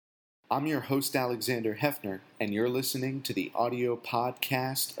I'm your host, Alexander Hefner, and you're listening to the audio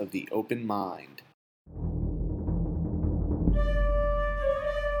podcast of The Open Mind.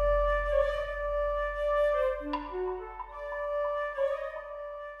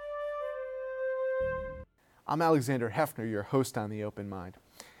 I'm Alexander Hefner, your host on The Open Mind.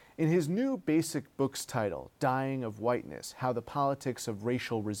 In his new basic book's title, Dying of Whiteness, How the Politics of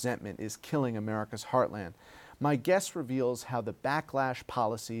Racial Resentment is Killing America's Heartland, my guest reveals how the backlash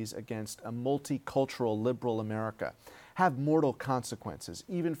policies against a multicultural liberal America have mortal consequences,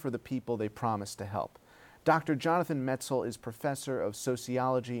 even for the people they promise to help. Dr. Jonathan Metzl is professor of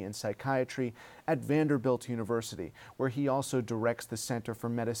sociology and psychiatry at Vanderbilt University, where he also directs the Center for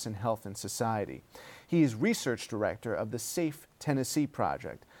Medicine, Health, and Society. He is research director of the Safe Tennessee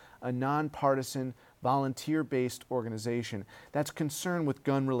Project, a nonpartisan, volunteer-based organization that's concerned with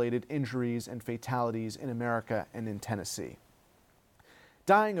gun-related injuries and fatalities in America and in Tennessee.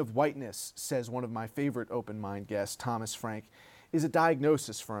 Dying of whiteness, says one of my favorite Open Mind guests, Thomas Frank, is a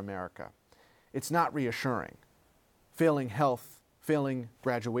diagnosis for America. It's not reassuring. Failing health, failing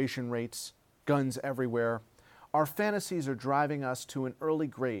graduation rates, guns everywhere. Our fantasies are driving us to an early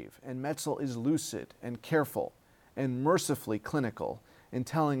grave, and Metzl is lucid and careful and mercifully clinical in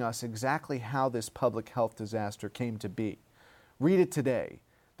telling us exactly how this public health disaster came to be. Read it today.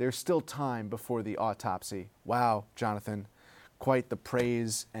 There's still time before the autopsy. Wow, Jonathan, quite the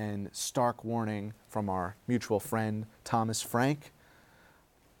praise and stark warning from our mutual friend, Thomas Frank.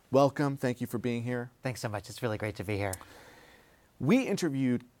 Welcome. Thank you for being here. Thanks so much. It's really great to be here. We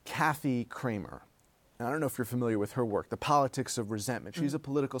interviewed Kathy Kramer. And I don't know if you're familiar with her work, The Politics of Resentment. She's a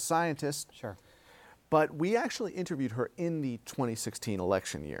political scientist. Sure. But we actually interviewed her in the 2016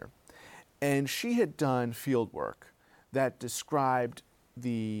 election year. And she had done field work that described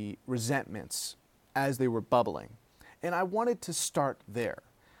the resentments as they were bubbling. And I wanted to start there.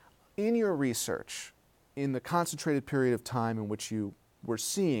 In your research, in the concentrated period of time in which you were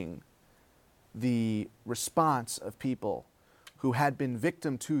seeing the response of people who had been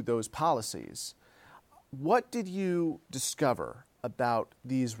victim to those policies, what did you discover about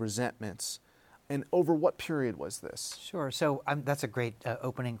these resentments? And over what period was this? Sure. So that's a great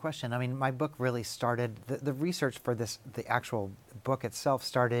opening question. I mean, my book really started, the research for this, the actual book itself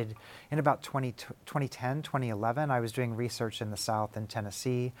started in about 2010, 2011. I was doing research in the South in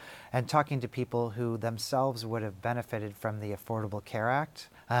Tennessee and talking to people who themselves would have benefited from the Affordable Care Act,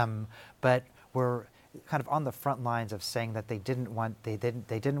 but were kind of on the front lines of saying that they didn't want the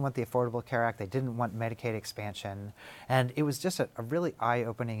Affordable Care Act, they didn't want Medicaid expansion, and it was just a really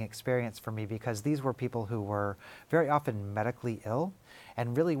eye-opening experience for me because these were people who were very often medically ill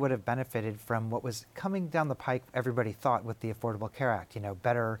and really would have benefited from what was coming down the pike, everybody thought, with the Affordable Care Act,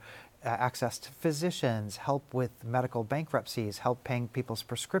 better access to physicians, help with medical bankruptcies, help paying people's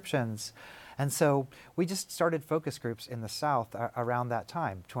prescriptions. And so we just started focus groups in the South around that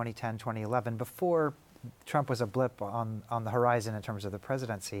time, 2010, 2011, before Trump was a blip on the horizon in terms of the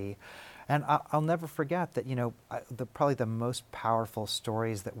presidency. And I'll never forget that, probably the most powerful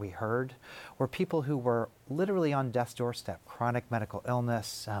stories that we heard were people who were literally on death's doorstep, chronic medical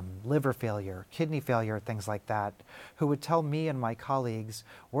illness, liver failure, kidney failure, things like that, who would tell me and my colleagues,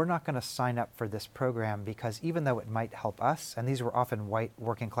 we're not going to sign up for this program because even though it might help us, and these were often white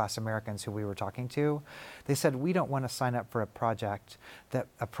working class Americans who we were talking to, they said, we don't want to sign up for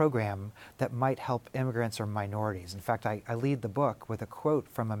a program that might help immigrants or minorities. In fact, I lead the book with a quote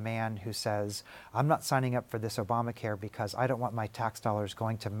from a man who says, I'm not signing up for this Obamacare because I don't want my tax dollars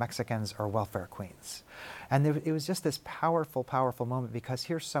going to Mexicans or welfare queens. And it was just this powerful, powerful moment because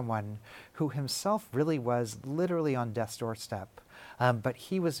here's someone who himself really was literally on death's doorstep, but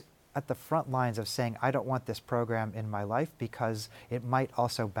he was at the front lines of saying, I don't want this program in my life because it might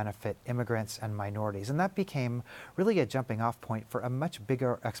also benefit immigrants and minorities. And that became really a jumping off point for a much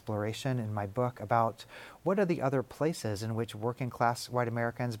bigger exploration in my book about what are the other places in which working class white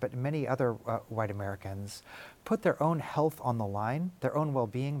Americans, but many other white Americans, put their own health on the line, their own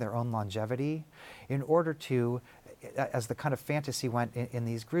well-being, their own longevity, in order to, as the kind of fantasy went in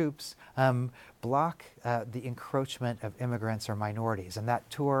these groups, block the encroachment of immigrants or minorities. And that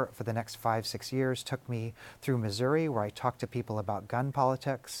tour for the next 5-6 years took me through Missouri, where I talked to people about gun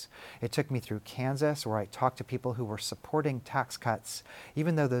politics. It took me through Kansas, where I talked to people who were supporting tax cuts,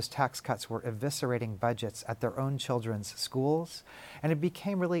 even though those tax cuts were eviscerating budgets at their own children's schools. And it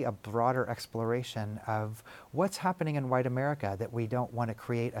became really a broader exploration of what's happening in white America, that we don't want to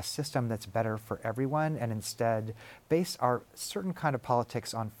create a system that's better for everyone and instead base our certain kind of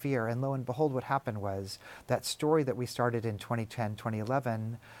politics on fear. And lo and behold, what happened was that story that we started in 2010,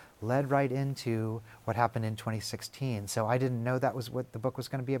 2011 led right into what happened in 2016. So I didn't know that was what the book was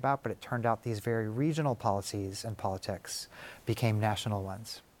going to be about, but it turned out these very regional policies and politics became national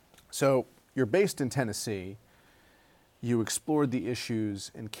ones. So you're based in Tennessee. You explored the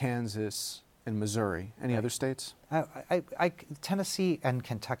issues in Kansas and Missouri. Any other states? Tennessee and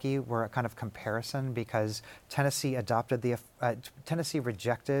Kentucky were a kind of comparison because Tennessee Tennessee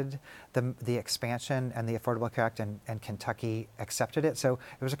rejected the expansion and the Affordable Care Act, and Kentucky accepted it. So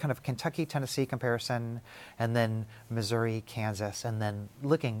it was a kind of Kentucky-Tennessee comparison, and then Missouri, Kansas, and then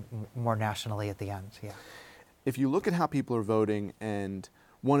looking more nationally at the end. Yeah. If you look at how people are voting and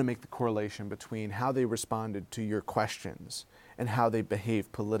want to make the correlation between how they responded to your questions and how they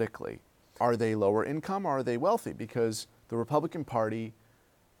behave politically, are they lower income or are they wealthy? Because the Republican Party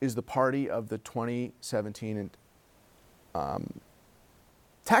is the party of the 2017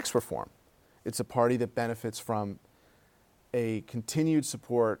 tax reform. It's a party that benefits from a continued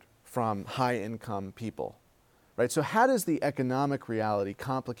support from high-income people, right? So how does the economic reality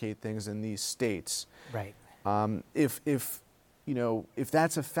complicate things in these states? Right. If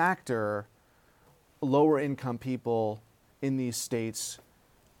that's a factor, lower-income people in these states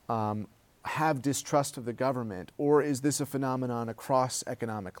have distrust of the government, or is this a phenomenon across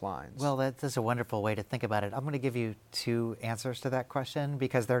economic lines? Well, that's a wonderful way to think about it. I'm going to give you two answers to that question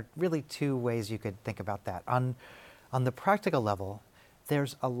because there are really two ways you could think about that. On the practical level,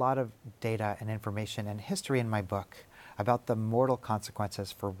 there's a lot of data and information and history in my book about the mortal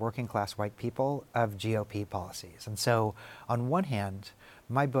consequences for working class white people of GOP policies. And so on one hand,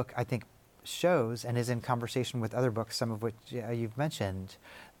 my book, I think, shows and is in conversation with other books, some of which you've mentioned,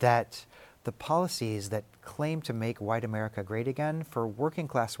 that the policies that claim to make white America great again for working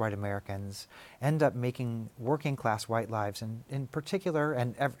class white Americans end up making working class white lives, in particular,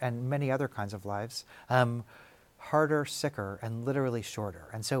 and many other kinds of lives, harder, sicker, and literally shorter.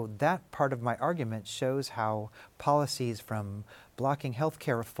 And so that part of my argument shows how policies from blocking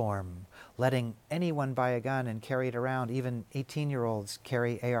healthcare reform, letting anyone buy a gun and carry it around, even 18-year-olds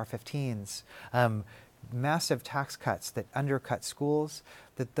carry AR-15s, massive tax cuts that undercut schools,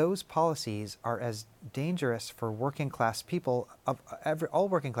 that those policies are as dangerous for working class people, all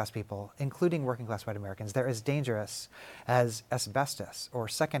working class people, including working class white Americans. They're as dangerous as asbestos or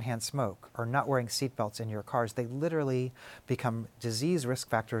secondhand smoke or not wearing seatbelts in your cars. They literally become disease risk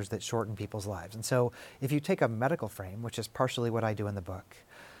factors that shorten people's lives. And so if you take a medical frame, which is partially what I do in the book,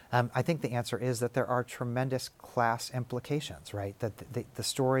 I think the answer is that there are tremendous class implications, right? That the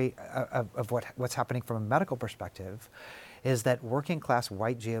story of what's happening from a medical perspective is that working class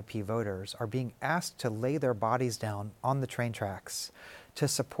white GOP voters are being asked to lay their bodies down on the train tracks to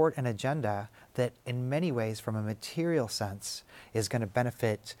support an agenda that in many ways, from a material sense, is going to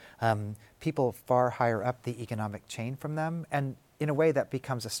benefit people far higher up the economic chain from them. And in a way that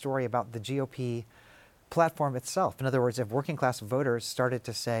becomes a story about the GOP platform itself. In other words, if working class voters started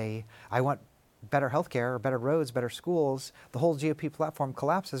to say, I want better healthcare, better roads, better schools, the whole GOP platform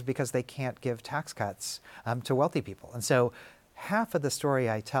collapses because they can't give tax cuts to wealthy people. And so half of the story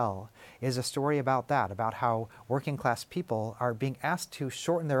I tell is a story about that, about how working class people are being asked to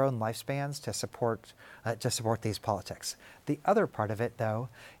shorten their own lifespans to support these politics. The other part of it, though,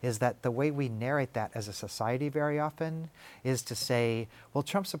 is that the way we narrate that as a society very often is to say, well,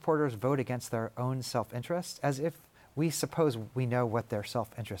 Trump supporters vote against their own self-interest, as if we suppose we know what their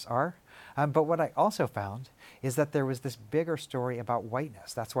self-interests are. But what I also found is that there was this bigger story about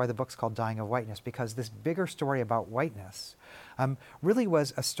whiteness. That's why the book's called Dying of Whiteness, because this bigger story about whiteness really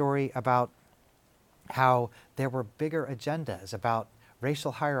was a story about how there were bigger agendas about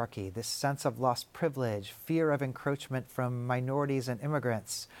racial hierarchy, this sense of lost privilege, fear of encroachment from minorities and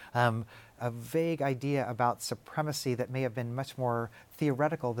immigrants, a vague idea about supremacy that may have been much more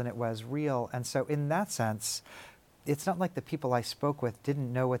theoretical than it was real. And so in that sense, it's not like the people I spoke with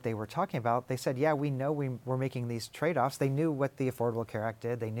didn't know what they were talking about. They said, yeah, we know we're making these trade-offs. They knew what the Affordable Care Act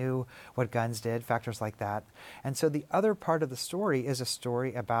did. They knew what guns did, factors like that. And so the other part of the story is a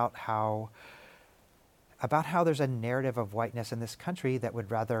story about how there's a narrative of whiteness in this country that would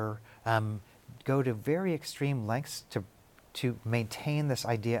rather go to very extreme lengths to maintain this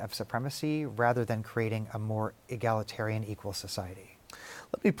idea of supremacy rather than creating a more egalitarian, equal society.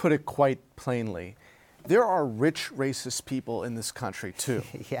 Let me put it quite plainly. There are rich racist people in this country too.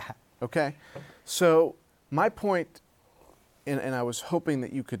 Yeah. Okay? So my point, and I was hoping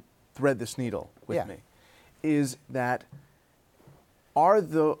that you could thread this needle with me, is that are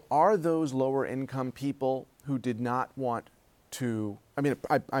those lower income people who did not want to, I mean,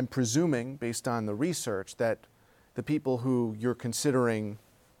 I'm presuming based on the research that the people who you're considering,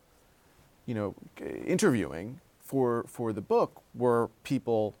 interviewing for the book were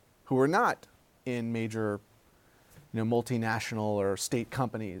people who are not in major, multinational or state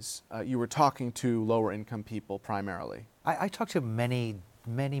companies. You were talking to lower income people primarily. I talk to many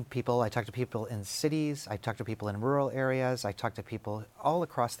people. I talk to people in cities. I talk to people in rural areas. I talk to people all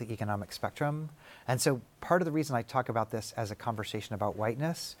across the economic spectrum. And so part of the reason I talk about this as a conversation about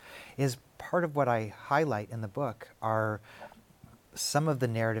whiteness is part of what I highlight in the book are some of the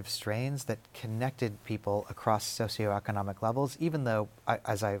narrative strains that connected people across socioeconomic levels, even though,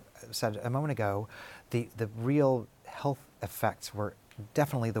 as I said a moment ago, the real health effects were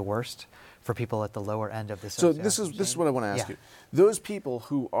definitely the worst for people at the lower end of the So socioeconomic this is what I want to ask Yeah. you. Those people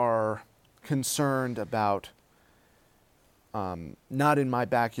who are concerned about not in my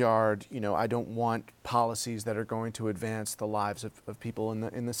backyard, I don't want policies that are going to advance the lives of people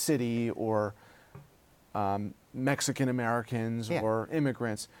in the city or Mexican Americans Yeah. or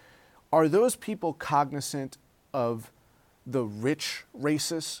immigrants. Are those people cognizant of the rich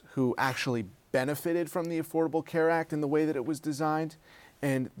racists who actually benefited from the Affordable Care Act in the way that it was designed,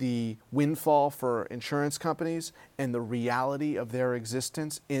 and the windfall for insurance companies and the reality of their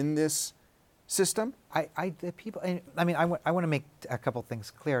existence in this system? I want to make a couple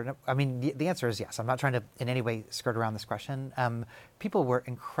things clear. I mean, the answer is yes. I'm not trying to in any way skirt around this question. People were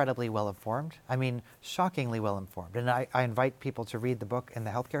incredibly well informed. I mean, shockingly well informed. And I invite people to read the book in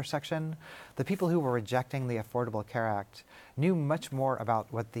the healthcare section. The people who were rejecting the Affordable Care Act knew much more about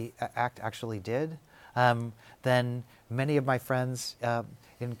what the act actually did than many of my friends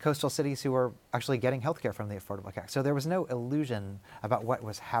in coastal cities who were actually getting health care from the Affordable Care Act. So there was no illusion about what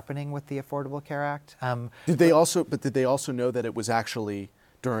was happening with the Affordable Care Act. Did they also know that it was actually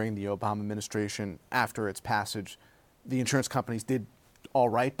during the Obama administration, after its passage, the insurance companies did all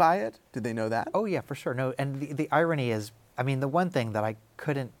right by it? Did they know that? Oh yeah, for sure. No, and the irony is, I mean, the one thing that I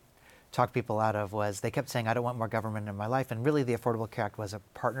couldn't talk people out of was they kept saying, I don't want more government in my life. And really the Affordable Care Act was a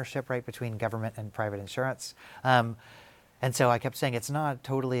partnership, right, between government and private insurance. And so I kept saying it's not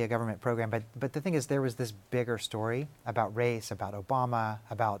totally a government program, but the thing is there was this bigger story about race, about Obama,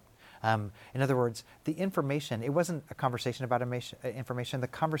 about, in other words, the information, it wasn't a conversation about information. The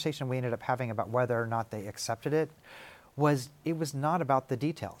conversation we ended up having about whether or not they accepted it was not about the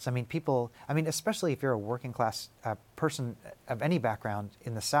details. I mean, especially if you're a working class person of any background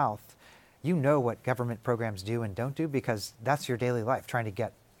in the South, you know what government programs do and don't do because that's your daily life, trying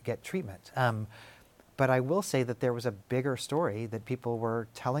to get treatment. But I will say that there was a bigger story that people were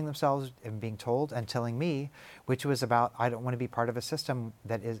telling themselves and being told and telling me, which was about, I don't want to be part of a system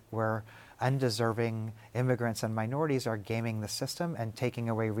that is where undeserving immigrants and minorities are gaming the system and taking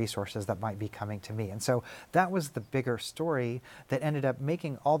away resources that might be coming to me. And so that was the bigger story that ended up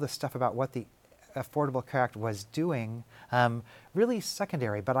making all this stuff about what the Affordable Care Act was doing really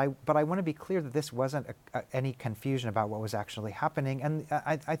secondary. But I want to be clear that this wasn't any confusion about what was actually happening. And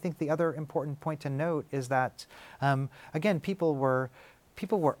I think the other important point to note is that, again, people were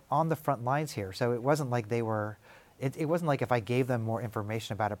on the front lines here. So it wasn't like they were, it wasn't like if I gave them more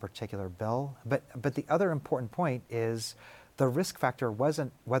information about a particular bill. But the other important point is the risk factor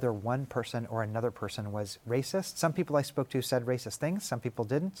wasn't whether one person or another person was racist. Some people I spoke to said racist things. Some people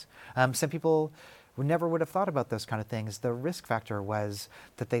didn't. Some people never would have thought about those kind of things. The risk factor was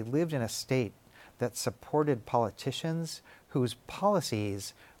that they lived in a state that supported politicians whose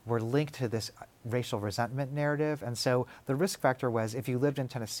policies were linked to this racial resentment narrative. And so the risk factor was if you lived in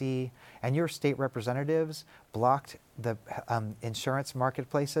Tennessee and your state representatives blocked the insurance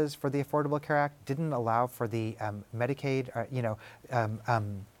marketplaces for the Affordable Care Act, didn't allow for the Medicaid,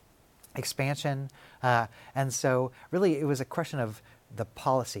 expansion. And so really it was a question of the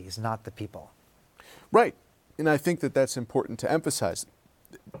policies, not the people. Right. And I think that that's important to emphasize.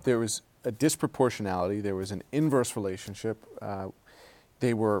 There was a disproportionality. There was an inverse relationship.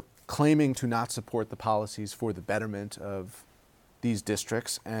 They were claiming to not support the policies for the betterment of these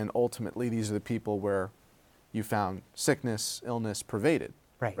districts, and ultimately these are the people where you found sickness, illness pervaded.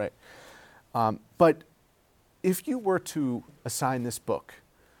 Right. But if you were to assign this book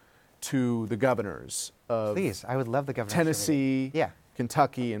to the governors of Please, I would love the governors. Tennessee, Yeah.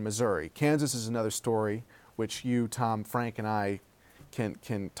 Kentucky, and Missouri. Kansas is another story, which you, Tom, Frank, and I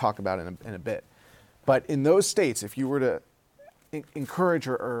can talk about in a bit. But in those states, if you were to encourage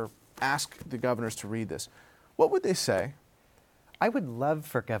or ask the governors to read this, what would they say? I would love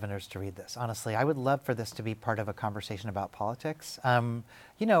for governors to read this, honestly. I would love for this to be part of a conversation about politics.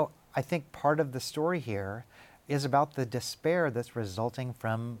 I think part of the story here is about the despair that's resulting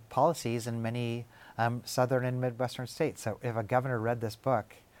from policies in many southern and Midwestern states. So if a governor read this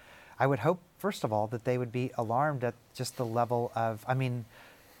book, I would hope, first of all, that they would be alarmed at just the level of,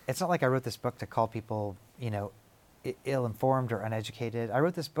 it's not like I wrote this book to call people, ill-informed or uneducated. I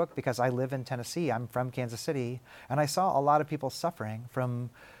wrote this book because I live in Tennessee. I'm from Kansas City, and I saw a lot of people suffering from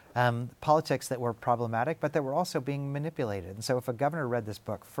politics that were problematic, but that were also being manipulated. And so if a governor read this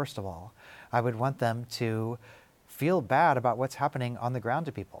book, first of all, I would want them to feel bad about what's happening on the ground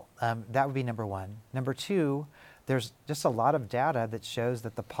to people. That would be number one. Number two, there's just a lot of data that shows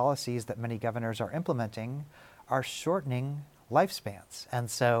that the policies that many governors are implementing are shortening lifespans. And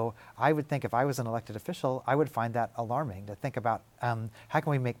so I would think if I was an elected official, I would find that alarming to think about how can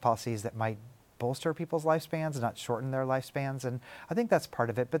we make policies that might bolster people's lifespans, not shorten their lifespans. And I think that's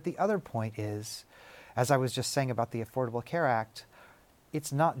part of it. But the other point is, as I was just saying about the Affordable Care Act,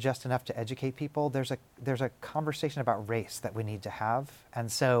 it's not just enough to educate people. There's a conversation about race that we need to have.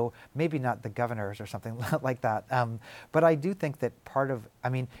 And so maybe not the governors or something like that. But I do think that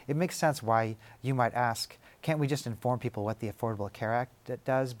it makes sense why you might ask, can't we just inform people what the Affordable Care Act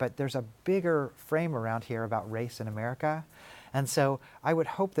does? But there's a bigger frame around here about race in America. And so I would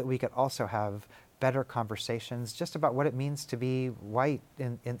hope that we could also have better conversations just about what it means to be white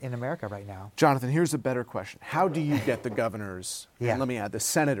in America right now. Jonathan, here's a better question. How do you get the governors, Yeah. and let me add, the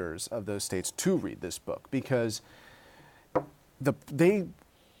senators of those states to read this book? Because they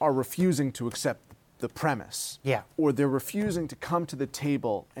are refusing to accept the premise. Yeah. Or they're refusing to come to the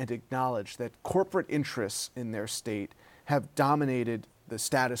table and acknowledge that corporate interests in their state have dominated the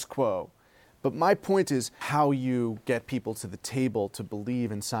status quo. But my point is how you get people to the table to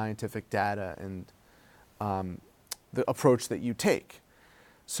believe in scientific data and the approach that you take.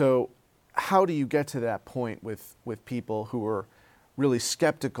 So how do you get to that point with people who are really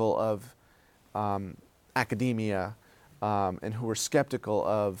skeptical of academia and who are skeptical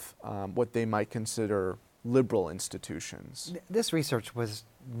of what they might consider liberal institutions? This research was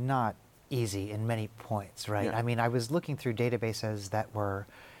not easy in many points, right? Yeah. I mean, I was looking through databases that were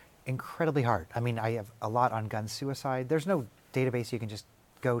incredibly hard. I mean, I have a lot on gun suicide. There's no database you can just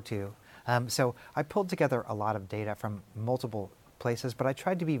go to. So I pulled together a lot of data from multiple places, but I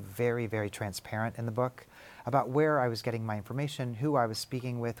tried to be very, very transparent in the book about where I was getting my information, who I was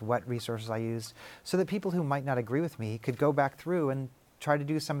speaking with, what resources I used, so that people who might not agree with me could go back through and try to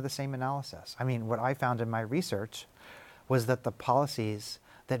do some of the same analysis. I mean, what I found in my research was that the policies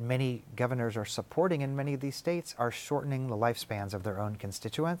that many governors are supporting in many of these states are shortening the lifespans of their own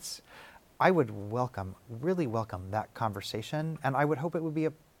constituents. I would really welcome that conversation, and I would hope it would be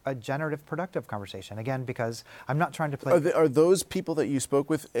a generative, productive conversation. Again, because I'm not trying to play... Are those people that you spoke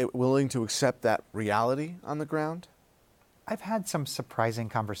with willing to accept that reality on the ground? I've had some surprising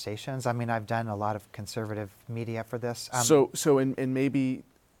conversations. I mean, I've done a lot of conservative media for this. And maybe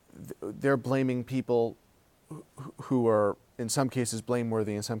they're blaming people who are in some cases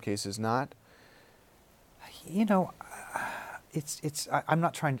blameworthy, in some cases not. You know, I'm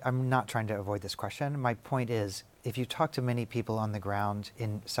not trying to avoid this question. My point is, if you talk to many people on the ground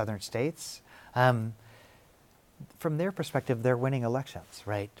in southern states, from their perspective, they're winning elections,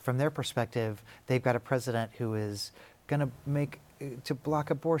 right? From their perspective, they've got a president who is going to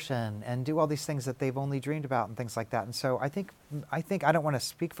block abortion and do all these things that they've only dreamed about and things like that. And so I think I don't want to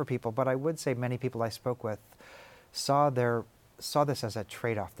speak for people, but I would say many people I spoke with saw this as a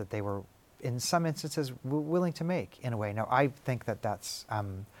trade-off that they were, in some instances, willing to make in a way. Now, I think that's...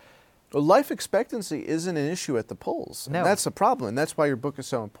 Well, life expectancy isn't an issue at the polls. No. That's the problem, and that's why your book is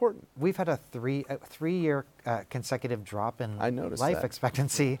so important. We've had a three-year consecutive drop in life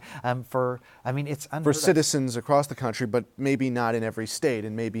expectancy it's unheard for of. citizens across the country, but maybe not in every state,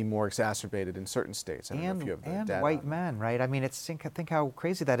 and maybe more exacerbated in certain states. I don't know if you have the and data white on men, right? I mean, think how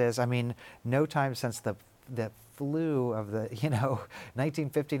crazy that is. I mean, no time since the flu of the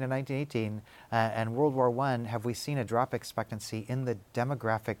 1915 to 1918 and World War I have we seen a drop expectancy in the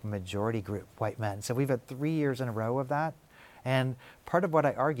demographic majority group, white men. So we've had 3 years in a row of that. And part of what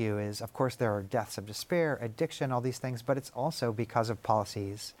I argue is, of course, there are deaths of despair, addiction, all these things, but it's also because of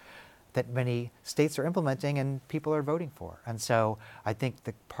policies that many states are implementing and people are voting for. And so I think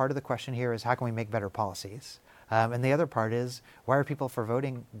the part of the question here is, how can we make better policies? And the other part is, why are people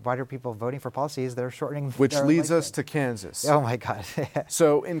voting for policies that are shortening Which their leads lifespan? us to Kansas. Oh my God.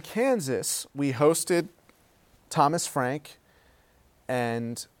 So in Kansas, we hosted Thomas Frank,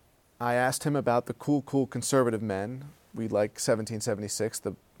 and I asked him about the Cool Conservative Men. We like 1776,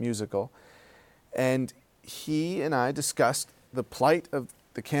 the musical. And he and I discussed the plight of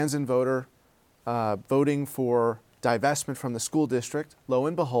the Kansan voter voting for divestment from the school district. Lo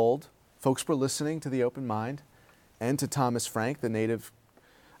and behold, folks were listening to the Open Mind and to Thomas Frank, the native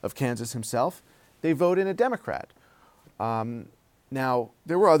of Kansas himself. They voted in a Democrat. Now,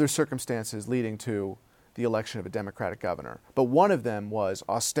 there were other circumstances leading to the election of a Democratic governor, but one of them was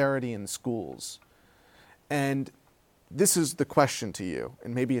austerity in the schools. And this is the question to you,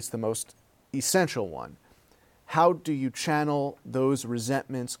 and maybe it's the most essential one. How do you channel those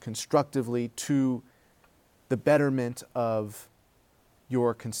resentments constructively to the betterment of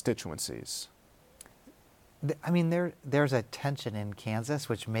your constituencies? I mean, there's a tension in Kansas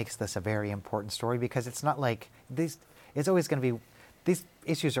which makes this a very important story, because it's not like these. It's always going to be, these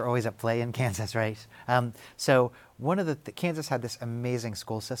issues are always at play in Kansas, right? So one of the Kansas had this amazing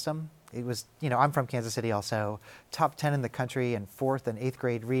school system. It was, I'm from Kansas City also, top 10 in the country in 4th and 8th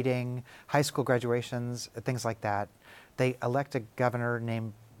grade reading, high school graduations, things like that. They elect a governor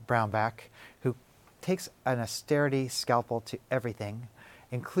named Brownback who takes an austerity scalpel to everything,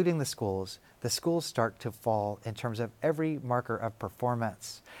 including the schools. The schools start to fall in terms of every marker of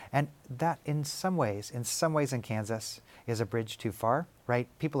performance. And that in some ways in Kansas is a bridge too far, right?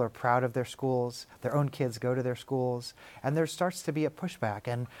 People are proud of their schools, their own kids go to their schools, and there starts to be a pushback.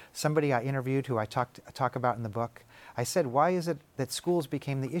 And somebody I interviewed who I talk about in the book, I said, why is it that schools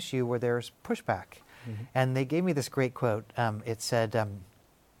became the issue where there's pushback? Mm-hmm. And they gave me this great quote. It said,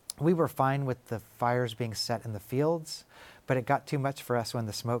 we were fine with the fires being set in the fields, but it got too much for us when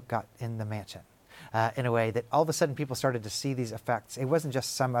the smoke got in the mansion. In a way that all of a sudden people started to see these effects. It wasn't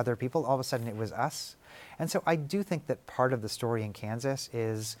just some other people, all of a sudden it was us. And so I do think that part of the story in Kansas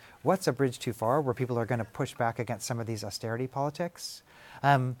is what's a bridge too far, where people are going to push back against some of these austerity politics.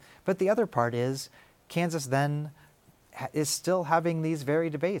 But the other part is Kansas then is still having these very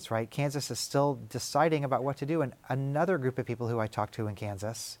debates, right? Kansas is still deciding about what to do. And another group of people who I talked to in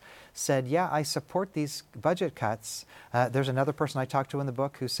Kansas said, yeah, I support these budget cuts. There's another person I talked to in the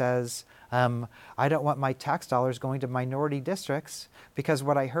book who says, I don't want my tax dollars going to minority districts, because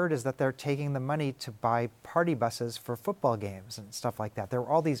what I heard is that they're taking the money to buy party buses for football games and stuff like that. There were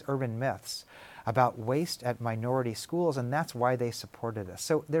all these urban myths about waste at minority schools, and that's why they supported us.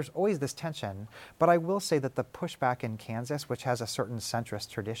 So there's always this tension, but I will say that the pushback in Kansas, which has a certain centrist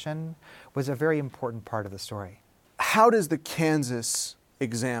tradition, was a very important part of the story. How does the Kansas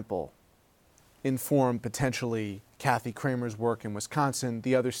example inform potentially Kathy Kramer's work in Wisconsin,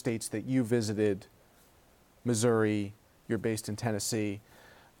 the other states that you visited, Missouri, you're based in Tennessee?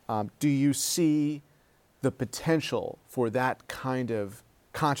 Do you see the potential for that kind of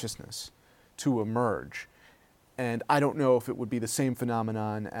consciousness to emerge? And I don't know if it would be the same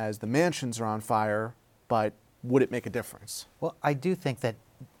phenomenon as the mansions are on fire, but would it make a difference? Well, I do think that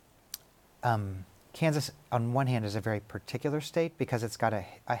Kansas, on one hand, is a very particular state because it's got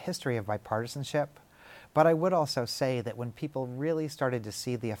a history of bipartisanship. But I would also say that when people really started to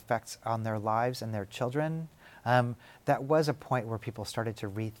see the effects on their lives and their children, that was a point where people started to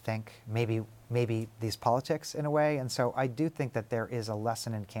rethink maybe these politics in a way. And so I do think that there is a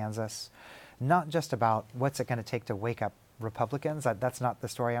lesson in Kansas, not just about what's it going to take to wake up Republicans. That's not the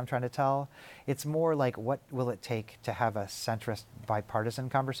story I'm trying to tell. It's more like, what will it take to have a centrist bipartisan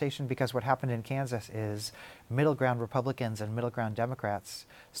conversation? Because what happened in Kansas is middle ground Republicans and middle ground Democrats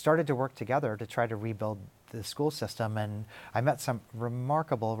started to work together to try to rebuild the school system. And I met some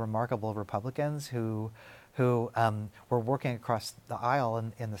remarkable Republicans who were working across the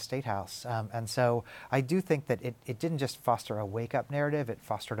aisle in the State House. And so I do think that it didn't just foster a wake-up narrative, it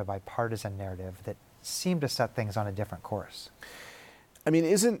fostered a bipartisan narrative that seemed to set things on a different course. I mean,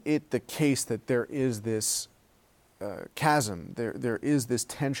 isn't it the case that there is this chasm, there is this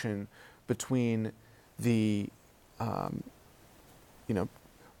tension between the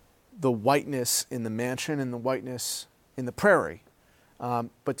whiteness in the mansion and the whiteness in the prairie?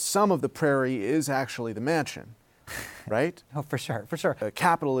 But some of the prairie is actually the mansion, right? Oh, for sure.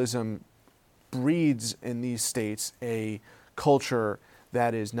 Capitalism breeds in these states a culture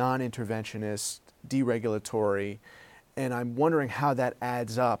that is non-interventionist, deregulatory, and I'm wondering how that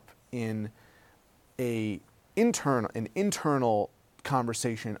adds up in an internal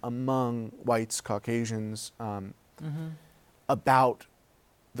conversation among whites, Caucasians, about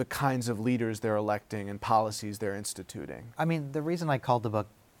the kinds of leaders they're electing and policies they're instituting. I mean, the reason I called the book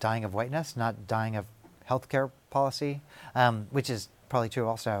Dying of Whiteness, not Dying of Healthcare Policy, which is probably true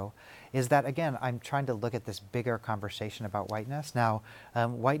also, is that, again, I'm trying to look at this bigger conversation about whiteness. Now,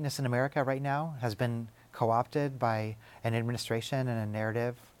 whiteness in America right now has been co-opted by an administration and a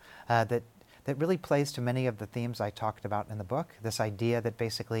narrative that really plays to many of the themes I talked about in the book. This idea that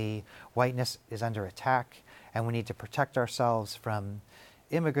basically whiteness is under attack and we need to protect ourselves from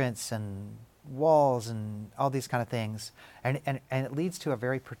immigrants and walls and all these kind of things, and it leads to a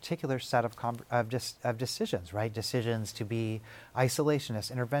very particular set of decisions, right? Decisions to be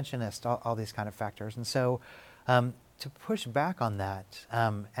isolationist, interventionist, all these kind of factors. And so to push back on that,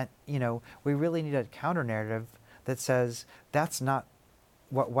 we really need a counter narrative that says that's not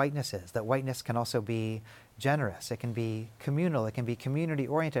what whiteness is, that whiteness can also be generous, it can be communal, it can be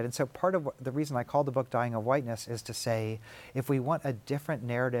community-oriented. And so part of the reason I call the book Dying of Whiteness is to say, if we want a different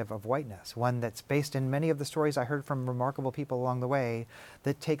narrative of whiteness, one that's based in many of the stories I heard from remarkable people along the way,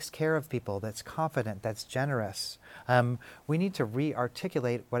 that takes care of people, that's confident, that's generous, we need to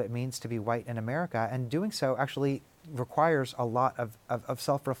re-articulate what it means to be white in America, and doing so actually requires a lot of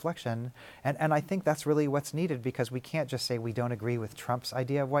self-reflection. And I think that's really what's needed, because we can't just say we don't agree with Trump's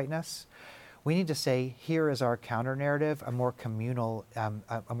idea of whiteness. We need to say, here is our counter-narrative, a more communal,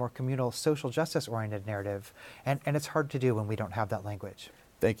 social justice-oriented narrative. And it's hard to do when we don't have that language.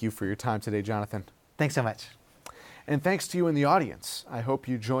 Thank you for your time today, Jonathan. Thanks so much. And thanks to you in the audience. I hope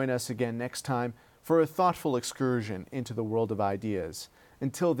you join us again next time for a thoughtful excursion into the world of ideas.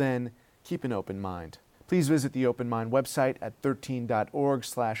 Until then, keep an open mind. Please visit the Open Mind website at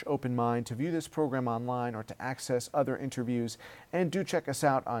 13.org/openmind to view this program online or to access other interviews. And do check us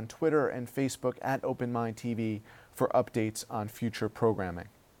out on Twitter and Facebook at Open Mind TV for updates on future programming.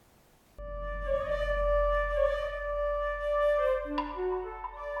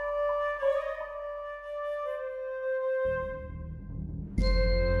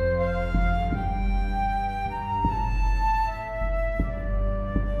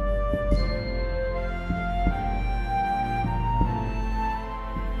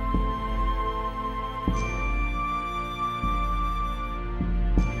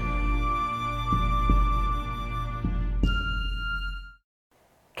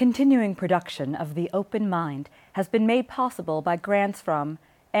 Continuing production of The Open Mind has been made possible by grants from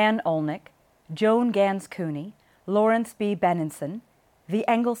Ann Olnick, Joan Gans Cooney, Lawrence B. Benenson, the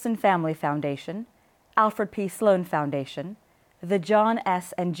Engelson Family Foundation, Alfred P. Sloan Foundation, the John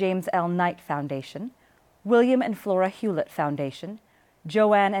S. and James L. Knight Foundation, William and Flora Hewlett Foundation,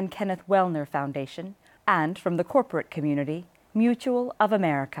 Joanne and Kenneth Wellner Foundation, and from the corporate community, Mutual of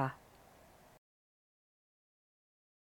America.